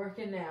job,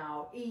 working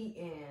out,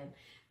 eating,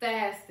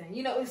 fasting.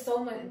 It's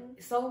so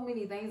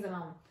many things that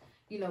I'm,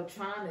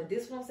 trying to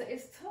discipline myself.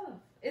 It's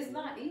tough. It's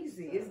not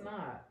easy. It's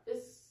not.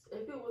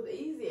 If it was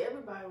easy,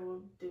 everybody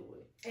would do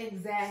it.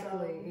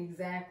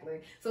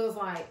 Exactly. So it's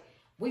like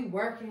we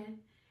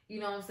working. You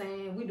know what I'm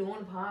saying? We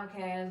doing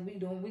podcasts. We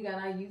got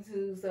our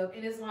YouTube stuff,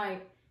 and it's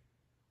like.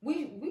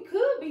 We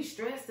could be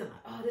stressed and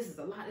like, oh, this is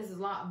a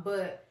lot,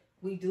 but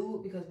we do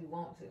it because we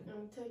want to.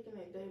 I'm taking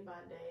it day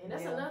by day. And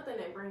that's another thing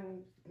that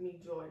brings me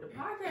joy. The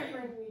podcast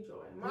brings me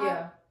joy.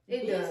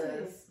 It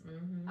does.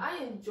 Mm-hmm. I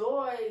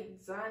enjoy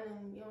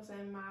designing,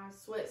 my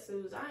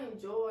sweatsuits. I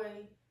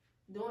enjoy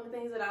doing the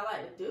things that I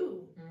like to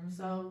do. Mm-hmm.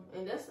 So,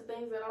 and that's the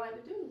things that I like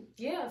to do.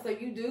 Yeah, so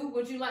you do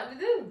what you like to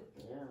do.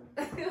 Yeah.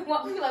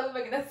 Why do you like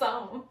making that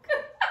song?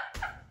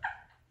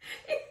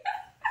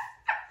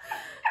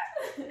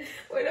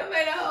 We done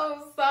made a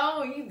whole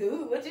song. You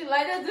do what you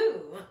like to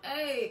do.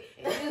 Hey,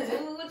 you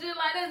do what you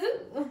like to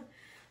do.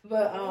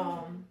 But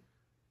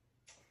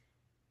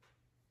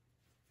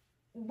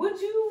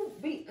would you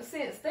be,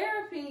 since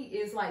therapy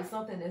is like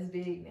something that's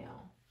big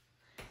now,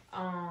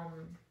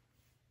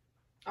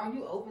 are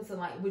you open to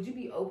would you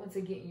be open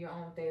to getting your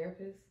own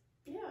therapist?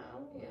 Yeah.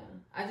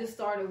 I just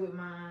started with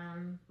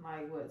mine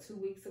 2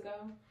 weeks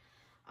ago.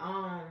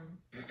 I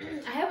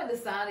haven't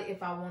decided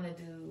if I want to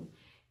do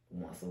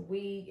once a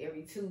week,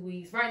 every 2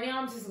 weeks. Right now,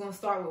 I'm just gonna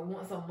start with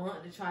once a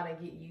month to try to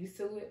get used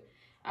to it.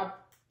 I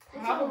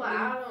don't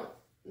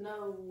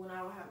know when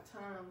I will have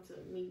time to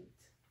meet.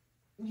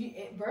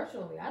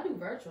 Virtually, I do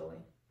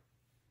virtually.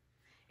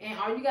 And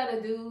all you gotta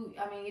do,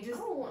 I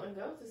don't want to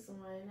go to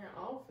somebody in their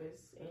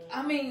office.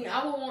 I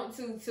would want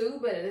to too,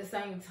 but at the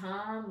same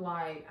time,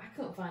 I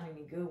couldn't find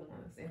any good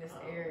ones in this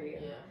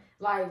area.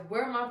 Yeah.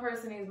 Where my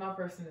person is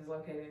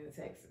located in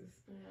Texas.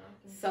 Yeah.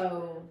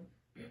 So.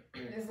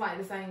 It's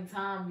the same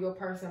time your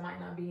person might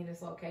not be in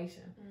this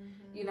location.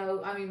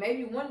 Mm-hmm.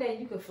 Maybe one day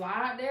you could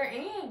fly out there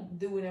and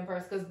do it in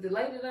person. Because the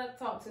lady that I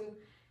talked to,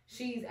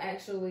 she's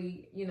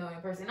actually, in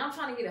person. And I'm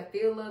trying to get a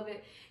feel of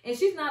it. And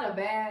she's not a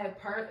bad a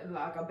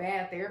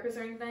bad therapist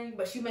or anything,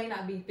 but she may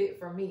not be fit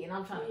for me. And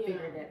I'm trying to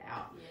figure that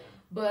out. Yeah.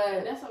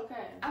 But that's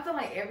okay. I feel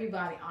like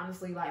everybody,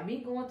 honestly,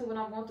 me going through what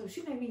I'm going through,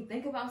 she made me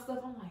think about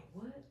stuff. I'm like,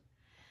 what?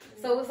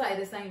 So it's at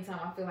the same time,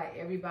 I feel like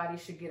everybody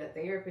should get a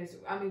therapist.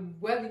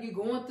 Whether you're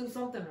going through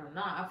something or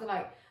not, I feel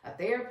like a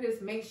therapist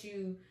just makes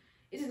you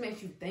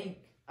think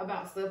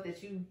about stuff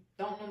that you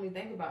don't normally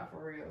think about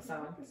for real. So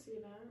I can see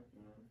that.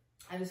 Yeah.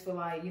 I just feel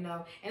like, and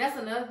that's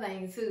another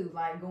thing too,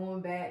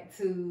 going back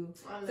to.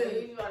 I know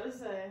you about to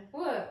say.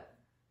 What?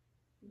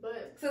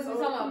 But since we're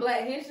talking about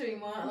Black History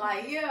Month,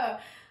 You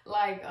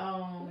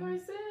already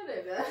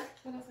said that.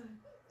 What I say?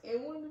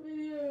 In one of the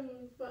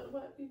videos about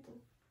Black people.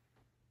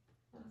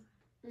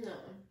 No.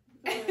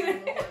 Well,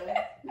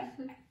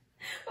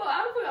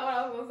 I forgot what I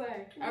was gonna say.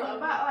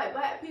 About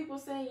Black people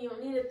saying you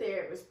don't need a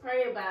therapist.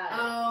 Pray about it.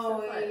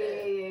 Oh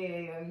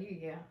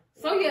yeah.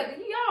 So y'all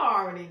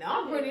already know.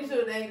 I'm pretty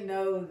sure they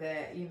know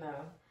that.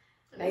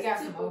 They got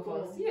some old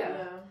folks.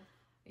 Yeah.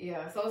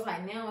 So it's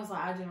now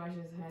our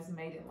generation has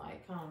made it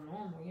kind of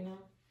normal.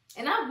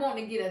 And I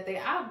wanted to get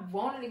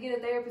a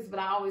therapist, but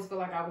I always feel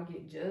like I would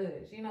get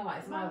judged.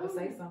 Somebody would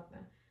say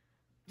something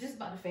just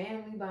about the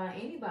family, by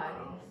anybody.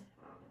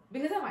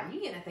 Because I'm like,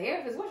 you getting a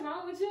therapist? What's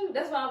wrong with you?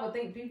 That's what I would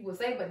think people would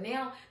say. But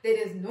now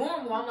that it's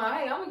normal, I'm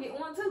like, hey, I'm gonna get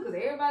one too, because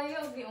everybody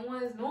else getting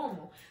one is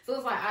normal. So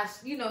it's like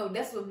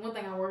that's one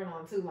thing I'm working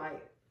on too.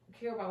 Like,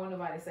 care about what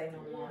nobody say no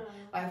more.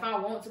 Like if I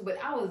want to, but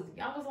I was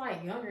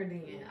like younger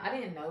then. I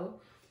didn't know.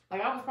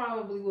 Like I was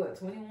probably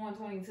 21,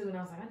 22, and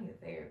I was like, I need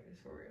a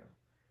therapist for real.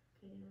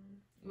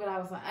 But I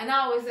was like, and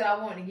I always said I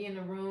wanted to get in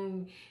the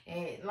room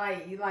and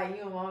like you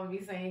and mom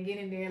be saying, get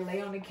in there and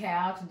lay on the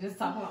couch and just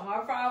talk about my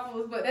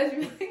problems. But that's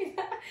really,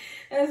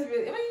 I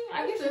mean,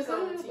 I guess you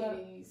could.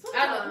 But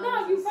I don't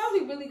know. You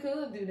probably really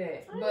could do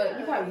that. But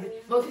you probably,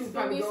 most people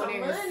probably go in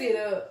there and sit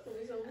up.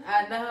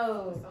 I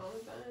know.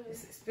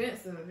 It's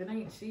expensive. It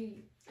ain't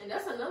cheap. And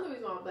that's another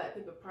reason why Black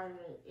people are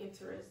probably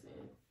interested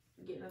in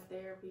getting a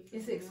therapy.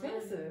 It's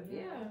expensive.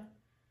 Yeah.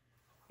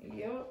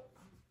 Yep.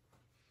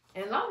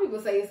 And a lot of people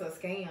say it's a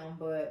scam,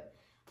 but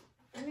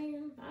I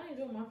mean, I ain't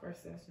doing my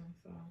first session,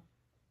 so.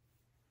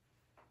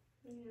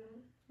 Yeah.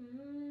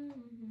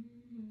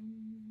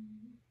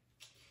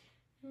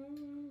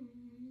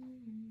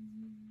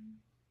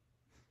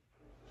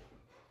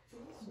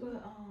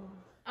 But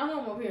I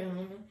know I'm over here,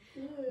 honey.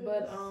 Yes.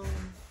 But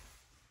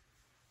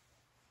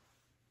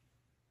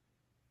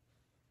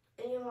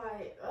and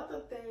like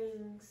other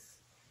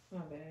things.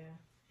 My bad.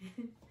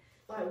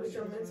 Like with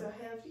your mental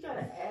health, you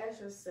gotta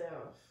ask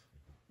yourself.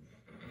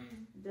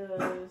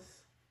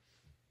 Does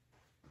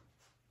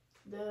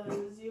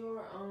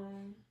your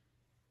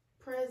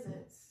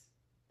presence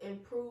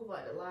improve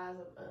like the lives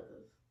of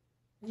others?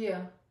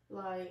 Yeah.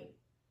 Like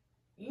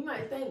you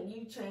might think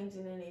you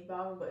changing and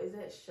evolving, but is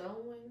that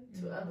showing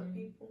to other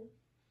people?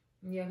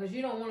 Yeah, because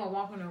you don't want to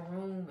walk in a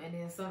room and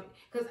then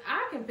because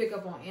I can pick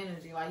up on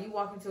energy. Like you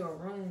walk into a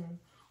room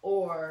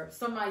or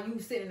somebody, you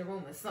sit in the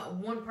room and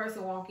one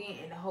person walk in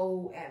and the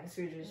whole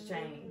atmosphere just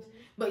changed.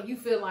 But you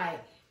feel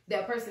like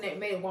that person that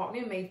may have walked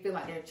in may feel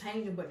like they're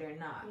changing, but they're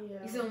not.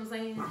 Yeah. You see what I'm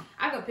saying?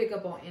 I can pick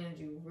up on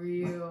energy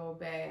real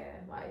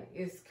bad. Like,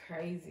 it's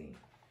crazy.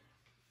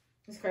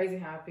 It's crazy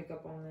how I pick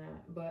up on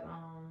that. But,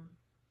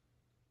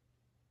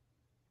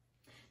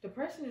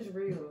 depression is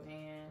real,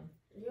 and...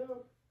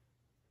 Oh,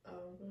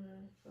 go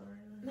ahead. Sorry.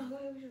 No, go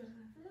ahead.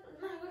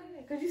 No, go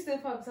ahead. Because you still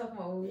probably talking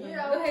about what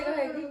yeah, go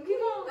ahead. Keep on.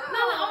 No, I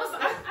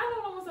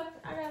don't know what I'm saying.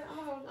 I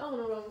don't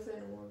know what I'm saying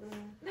anymore. Go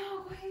ahead.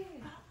 No, go ahead.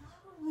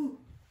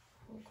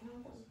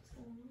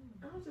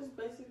 I was just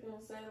basically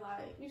gonna say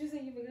like you just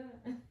said you forgot.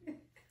 Go ahead.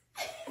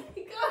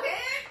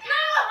 No, I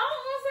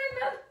don't want to say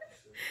nothing.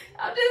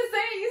 I'm just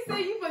saying you said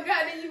you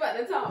forgot and you about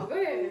to talk. Go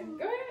ahead.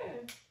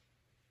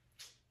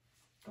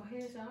 Go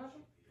ahead, Sandra.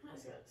 I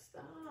just gotta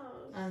stop.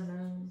 I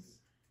know.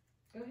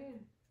 Go ahead.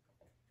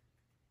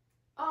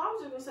 Oh, I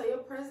was just gonna say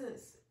your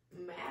presence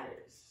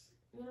matters.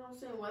 You know what I'm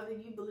saying? Whether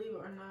you believe it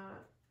or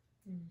not.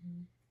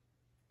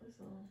 That's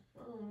all.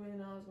 I don't really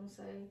know what I was gonna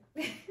say.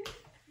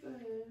 Go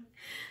ahead.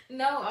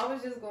 No, I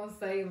was just gonna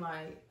say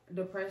like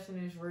depression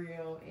is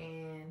real,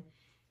 and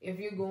if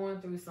you're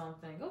going through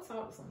something, go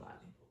talk to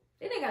somebody.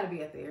 It ain't gotta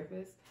be a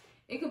therapist.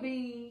 It could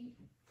be.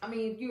 I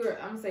mean, if you're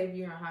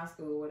in high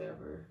school or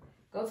whatever,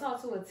 go talk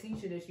to a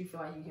teacher that you feel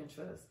like you can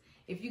trust.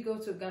 If you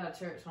got a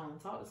church home,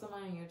 talk to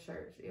somebody in your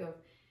church.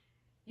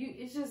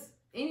 It's just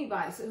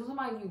anybody, so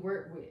somebody you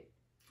work with.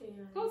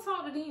 Yeah. Go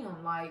talk to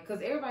them, like,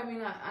 cause everybody may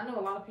not. I know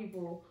a lot of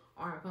people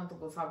aren't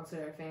comfortable talking to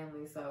their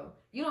family, so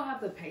you don't have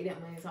to pay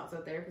that money to talk to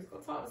a therapist. Go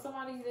talk to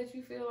somebody that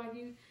you feel like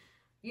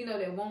you know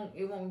that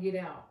won't get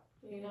out.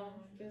 You know,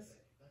 just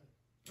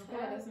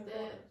have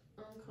that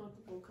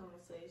uncomfortable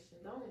conversation.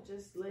 Don't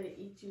just let it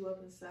eat you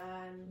up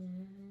inside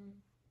and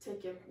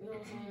take your, you know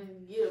what I'm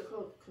saying, get a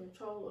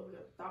control of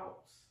your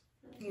thoughts.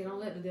 Yeah, don't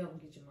let the devil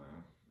get your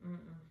mind.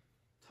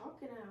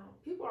 Talk it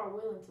out. People are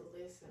willing to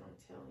listen, I'm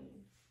telling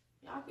you.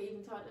 Y'all can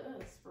even talk to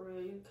us, for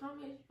real. You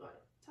come in,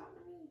 like, talk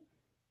to me.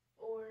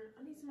 Or,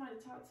 I need somebody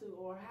to talk to.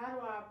 Or, how do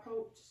I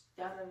approach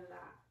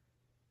da-da-da-da?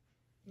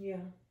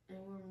 Yeah.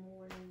 And we're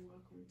more than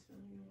welcome to,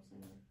 you know what I'm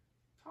saying,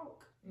 talk.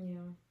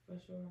 Yeah, for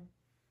sure.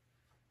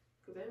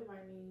 Because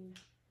everybody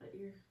needs an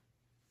ear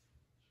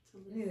to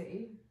listen. Need an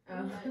ear?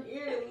 An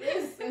ear to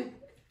listen.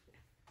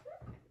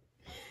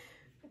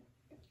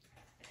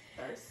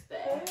 First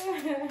that.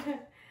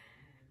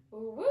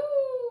 Woo!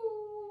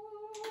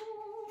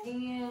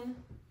 And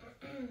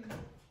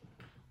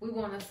we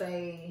want to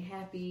say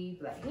happy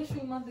Black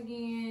History Month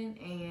again,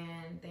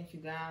 and thank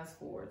you guys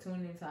for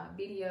tuning into our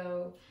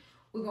video.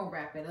 We're gonna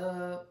wrap it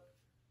up.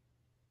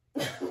 I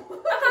thought you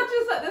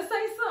was about to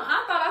say something.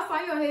 I thought I saw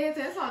your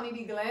headset, so I need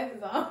these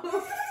glasses on. I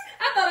thought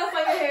I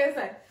saw your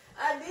headset.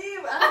 I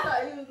did, but I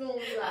thought you was gonna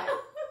be like,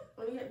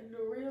 you had to do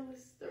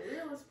the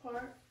realest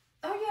part.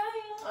 Oh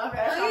yeah,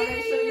 okay. I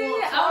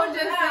was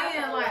just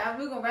saying, like,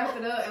 we're gonna wrap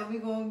it up, and we're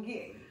gonna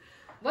get.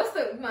 What's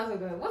the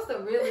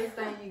realest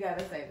thing you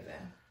gotta say to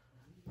them?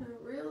 The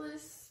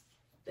realest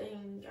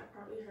thing I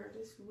probably heard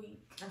this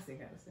week. I still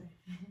gotta say.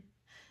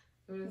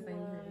 The realest thing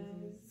you heard this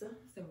week. What's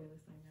the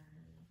realest thing I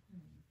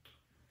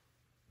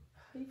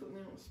heard? You put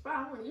me on the spot. I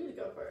want you to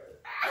go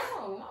first.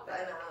 Oh, my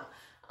bad.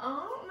 I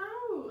don't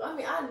know. I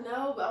mean, I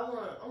know, but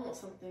I want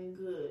something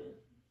good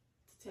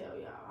to tell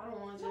y'all. I don't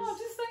want to No,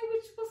 just say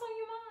what's on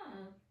your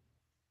mind.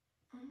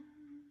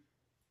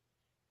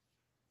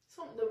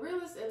 So the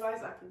realest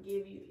advice I could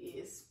give you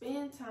is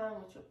spend time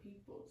with your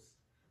peoples.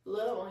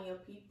 Love on your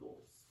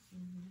peoples.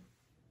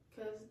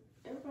 Because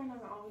everybody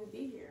not gonna always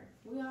be here.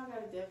 We all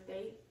got a death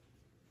date.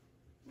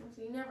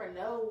 So you never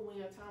know when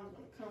your time is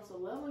gonna come. So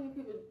love on your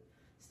people.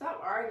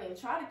 Stop arguing.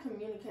 Try to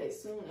communicate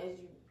soon as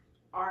you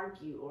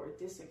argue or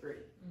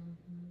disagree.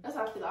 That's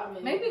how I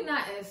feel. Maybe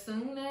not as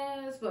soon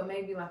as, but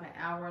maybe like an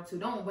hour or two.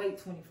 Don't wait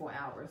 24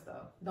 hours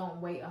though.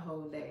 Don't wait a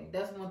whole day.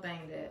 That's one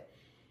thing that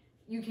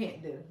you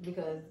can't do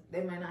because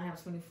they might not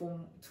have 24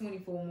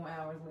 more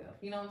hours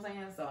left. You know what I'm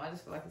saying? So I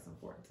just feel like it's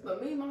important to.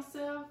 But me,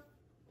 myself,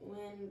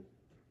 when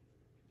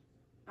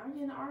I get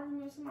in an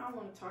argument with somebody, I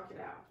want to talk it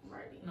out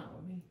right then. Not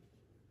with me.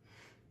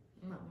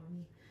 Not with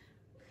me.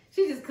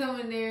 She just come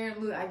in there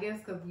and look, I guess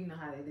because you know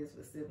how it is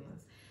with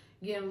siblings.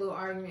 Get in a little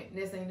argument,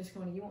 next thing she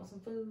come in, you want some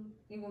food?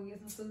 You want to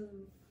get some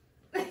food?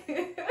 Like,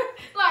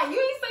 you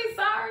ain't say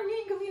sorry, you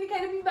ain't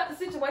communicated with me about the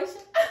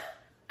situation.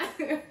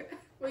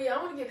 Well, yeah, I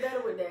want to get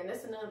better with that. And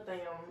that's another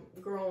thing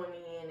I'm growing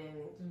in and,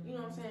 you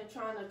know what I'm saying,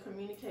 trying to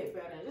communicate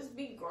better. And just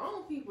be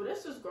grown people.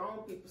 That's just grown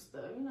people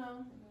stuff, you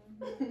know?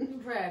 I'm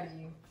proud of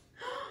you.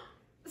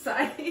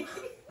 Sorry.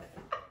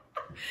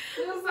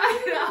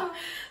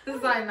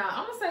 It's like, no,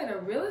 I'm going to say the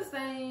realest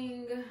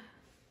thing,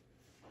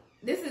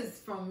 this is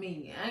from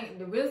me.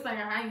 The realest thing,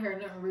 I ain't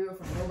heard nothing real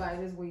from nobody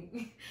this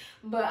week.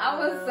 But I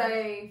would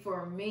say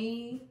for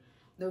me,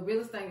 the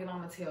realest thing that I'm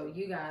going to tell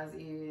you guys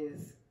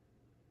is,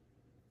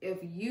 if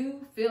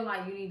you feel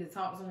like you need to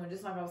talk to someone,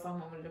 just like I was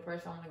talking about with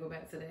depression, I want to go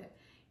back to that.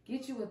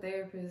 Get you a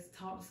therapist,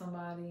 talk to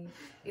somebody.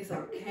 It's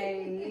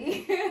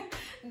okay.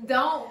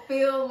 Don't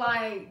feel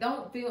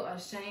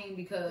ashamed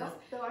because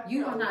like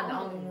you are not the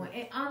only one.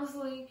 And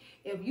honestly,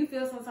 if you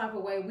feel some type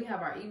of way, we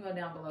have our email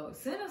down below.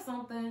 Send us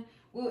something.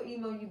 We'll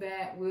email you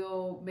back.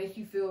 We'll make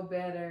you feel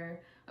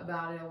better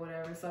about it or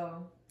whatever.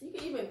 So you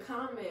can even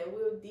comment.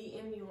 We'll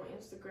DM you on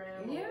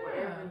Instagram or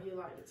wherever you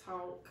like to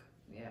talk.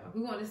 Yeah,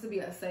 we want this to be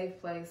a safe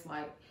place.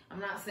 Like, I'm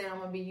not saying I'm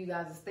gonna be you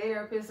guys'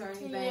 therapist or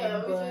anything,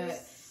 but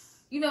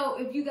you know,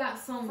 if you got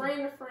some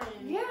friend to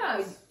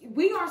friend,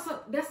 we are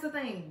some. That's the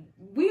thing.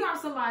 We are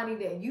somebody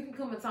that you can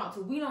come and talk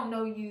to. We don't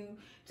know you,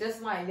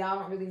 just like y'all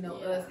don't really know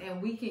us, and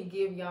we can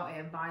give y'all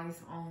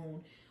advice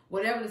on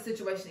whatever the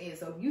situation is.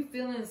 So if you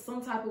feeling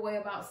some type of way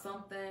about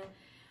something,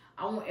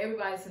 I want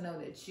everybody to know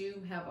that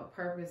you have a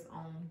purpose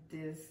on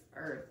this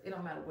earth. It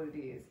don't matter what it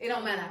is. It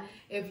don't matter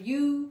if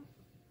you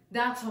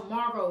die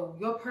tomorrow.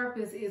 Your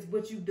purpose is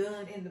what you've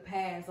done in the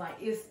past. Like,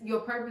 it's your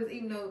purpose,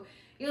 even though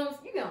you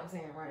get what I'm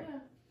saying, right? Yeah.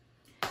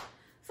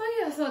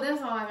 So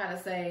that's all I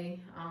gotta say.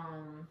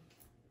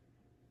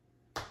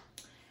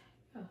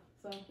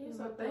 Thank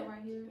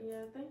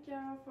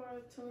y'all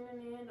for tuning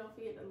in. Don't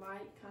forget to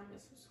like,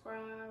 comment,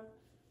 subscribe,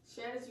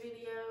 share this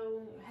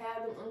video,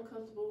 have them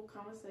uncomfortable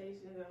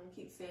conversations. I'm gonna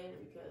keep saying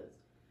it because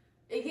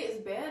it gets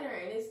better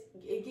and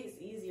it gets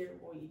easier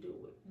the more you do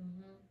it.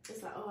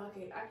 It's like, oh,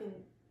 okay, I can,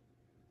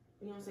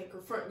 you know what I'm saying,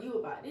 confront you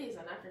about this,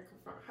 and I can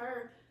confront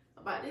her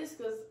about this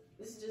because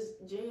this is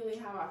just genuinely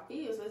how I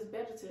feel. So it's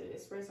better to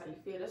express how you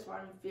feel. That's why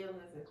your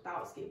feelings and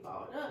thoughts get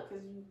balled up,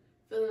 because you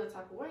feel in a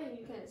type of way and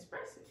you can't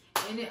express it.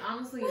 And it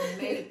honestly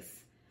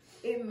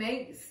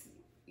makes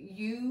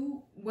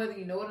you, whether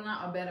you know it or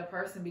not, a better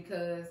person,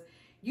 because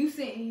you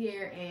sitting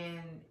here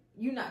and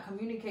you not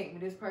communicating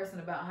with this person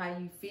about how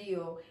you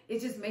feel.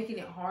 It's just making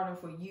it harder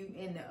for you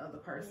and the other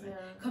person. Yeah.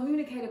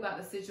 Communicate about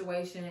the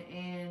situation,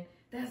 and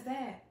that's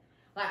that.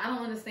 Like, I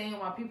don't understand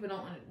why people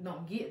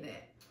don't get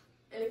that.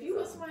 And if you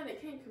with somebody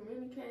that can't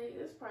communicate,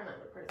 that's probably not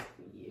the person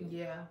for you.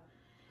 Yeah.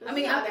 I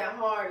mean, it's not that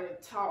hard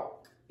to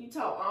talk. You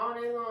talk all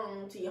day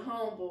long to your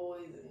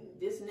homeboys and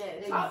this and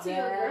that. Talk to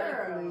your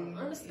girl.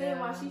 Understand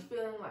why she's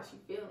feeling like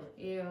she's feeling.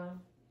 Yeah.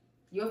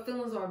 Your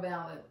feelings are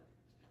valid.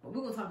 But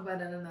we're going to talk about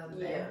that another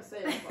day. Yeah, say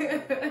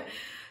it.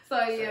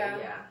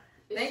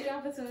 Thank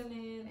y'all for tuning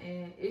in.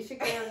 And it's your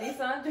girl,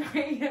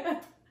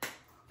 NissaAndrea.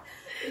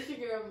 It's your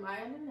girl,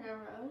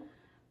 MiahDinero.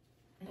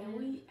 And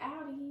we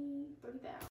outie. 3,000.